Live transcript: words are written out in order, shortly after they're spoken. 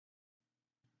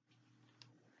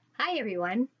Hi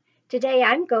everyone. Today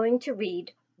I'm going to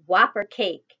read Whopper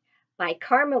Cake by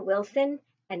Karma Wilson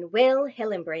and Will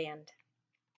Hillenbrand.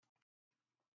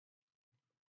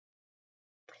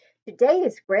 Today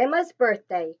is Grandma's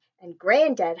birthday and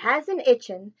Granddad has an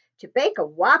itchin' to bake a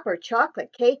Whopper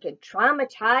chocolate cake and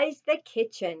traumatize the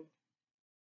kitchen.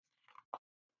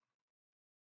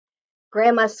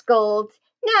 Grandma scolds,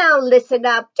 "Now listen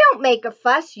up, don't make a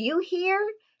fuss, you hear?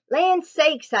 Land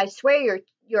sakes, I swear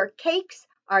your cakes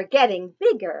are getting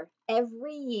bigger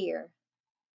every year."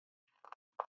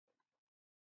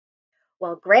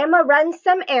 While Grandma runs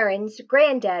some errands,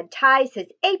 Granddad ties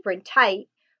his apron tight,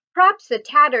 props the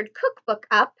tattered cookbook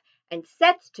up, and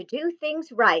sets to do things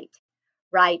right.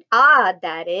 Right odd,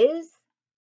 that is.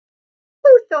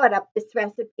 Who thought up this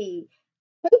recipe?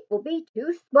 Cake will be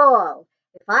too small.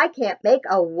 If I can't make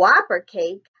a Whopper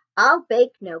cake, I'll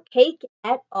bake no cake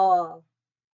at all.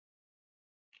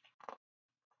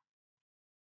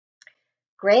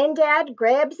 Granddad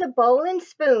grabs a bowl and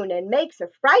spoon and makes a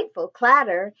frightful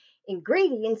clatter.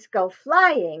 Ingredients go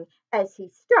flying as he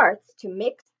starts to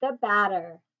mix the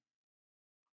batter.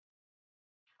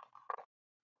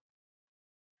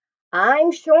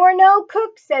 "I'm sure no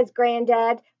cook," says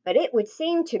Granddad, "but it would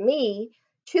seem to me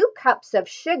 2 cups of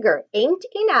sugar ain't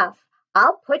enough.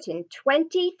 I'll put in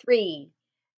 23.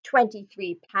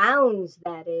 23 pounds,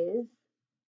 that is."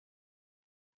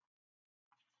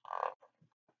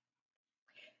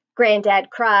 Granddad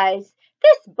cries,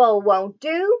 "This bowl won't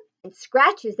do," and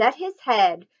scratches at his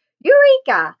head.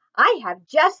 "Eureka! I have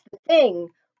just the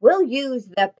thing. We'll use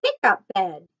the pickup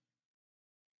bed.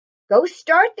 Go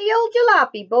start the old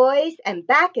jalopy, boys, and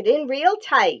back it in real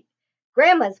tight.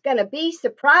 Grandma's gonna be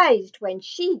surprised when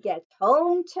she gets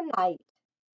home tonight."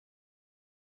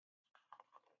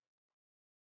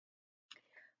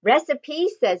 Recipe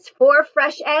says 4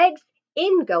 fresh eggs,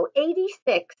 in go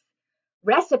 86.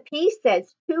 Recipe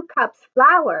says 2 cups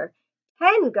flour,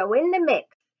 10 go in the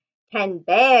mix. 10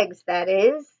 bags, that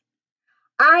is.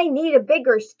 I need a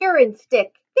bigger stirring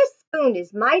stick. This spoon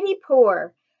is mighty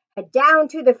poor. Head down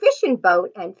to the fishing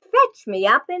boat and fetch me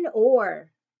up an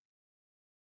oar.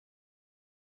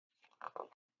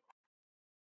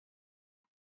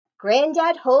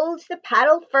 Granddad holds the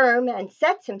paddle firm and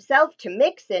sets himself to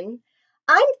mixin'.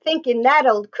 I'm thinkin' that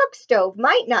old cook stove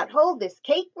might not hold this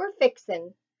cake we're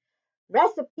fixin'.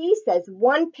 Recipe says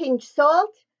 1 pinch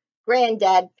salt.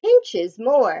 Granddad pinches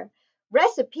more.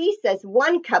 Recipe says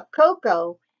 1 cup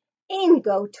cocoa. In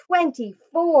go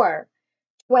 24.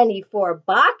 24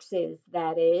 boxes,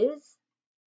 that is.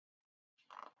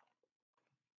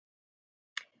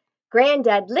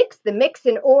 Granddad licks the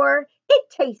mixin' ore. It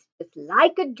tastes just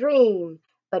like a dream.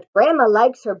 But Grandma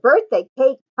likes her birthday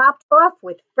cake topped off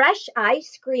with fresh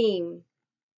ice cream.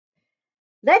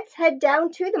 Let's head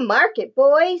down to the market,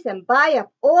 boys, and buy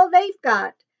up all they've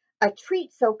got. A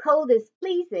treat so cold is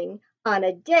pleasing on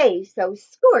a day so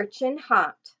scorchin'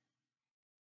 hot.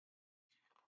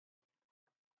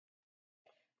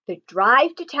 The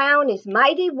drive to town is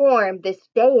mighty warm this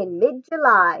day in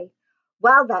mid-July.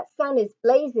 While that sun is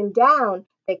blazing down,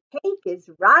 the cake is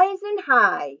rising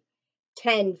high.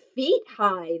 10 feet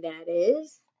high, that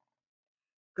is.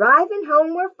 Driving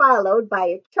home we're followed by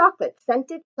a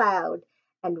chocolate-scented cloud,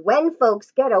 and when folks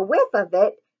get a whiff of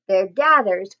it, there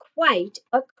gathers quite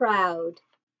a crowd.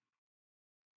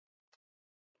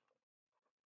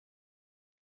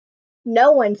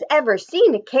 No one's ever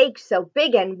seen a cake so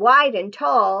big and wide and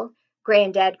tall.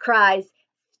 Granddad cries,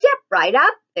 "Step right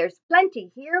up, there's plenty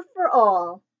here for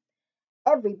all."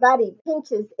 Everybody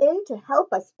pinches in to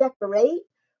help us decorate.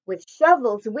 With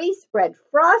shovels we spread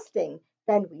frosting,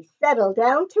 then we settle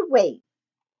down to wait.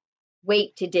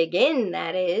 Wait to dig in,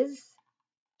 that is.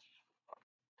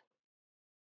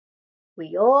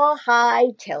 We all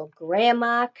hide till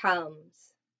Grandma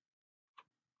comes.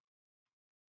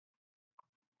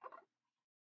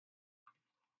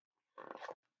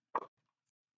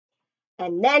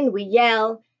 And then we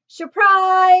yell,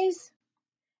 "Surprise!"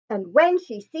 And when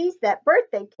she sees that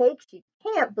birthday cake, she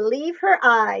can't believe her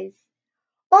eyes.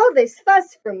 "All this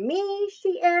fuss for me?"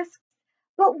 she asks.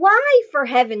 "But why, for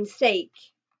heaven's sake?"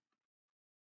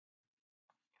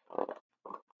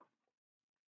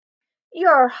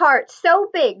 "Your heart's so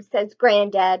big," says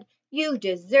Granddad, "you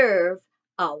deserve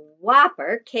a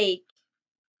Whopper cake."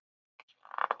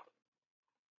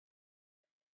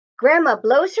 Grandma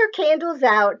blows her candles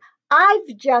out. "I've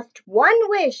just one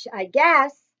wish, I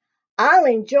guess. I'll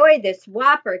enjoy this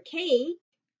Whopper cake."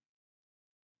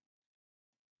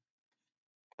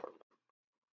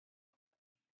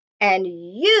 "And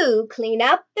you clean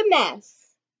up the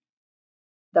mess."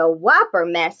 The Whopper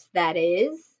mess, that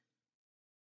is.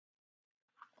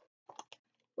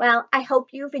 Well, I hope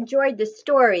you've enjoyed the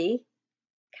story.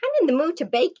 Kind of in the mood to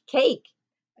bake a cake,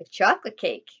 a chocolate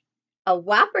cake, a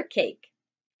Whopper cake.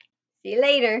 See you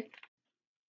later.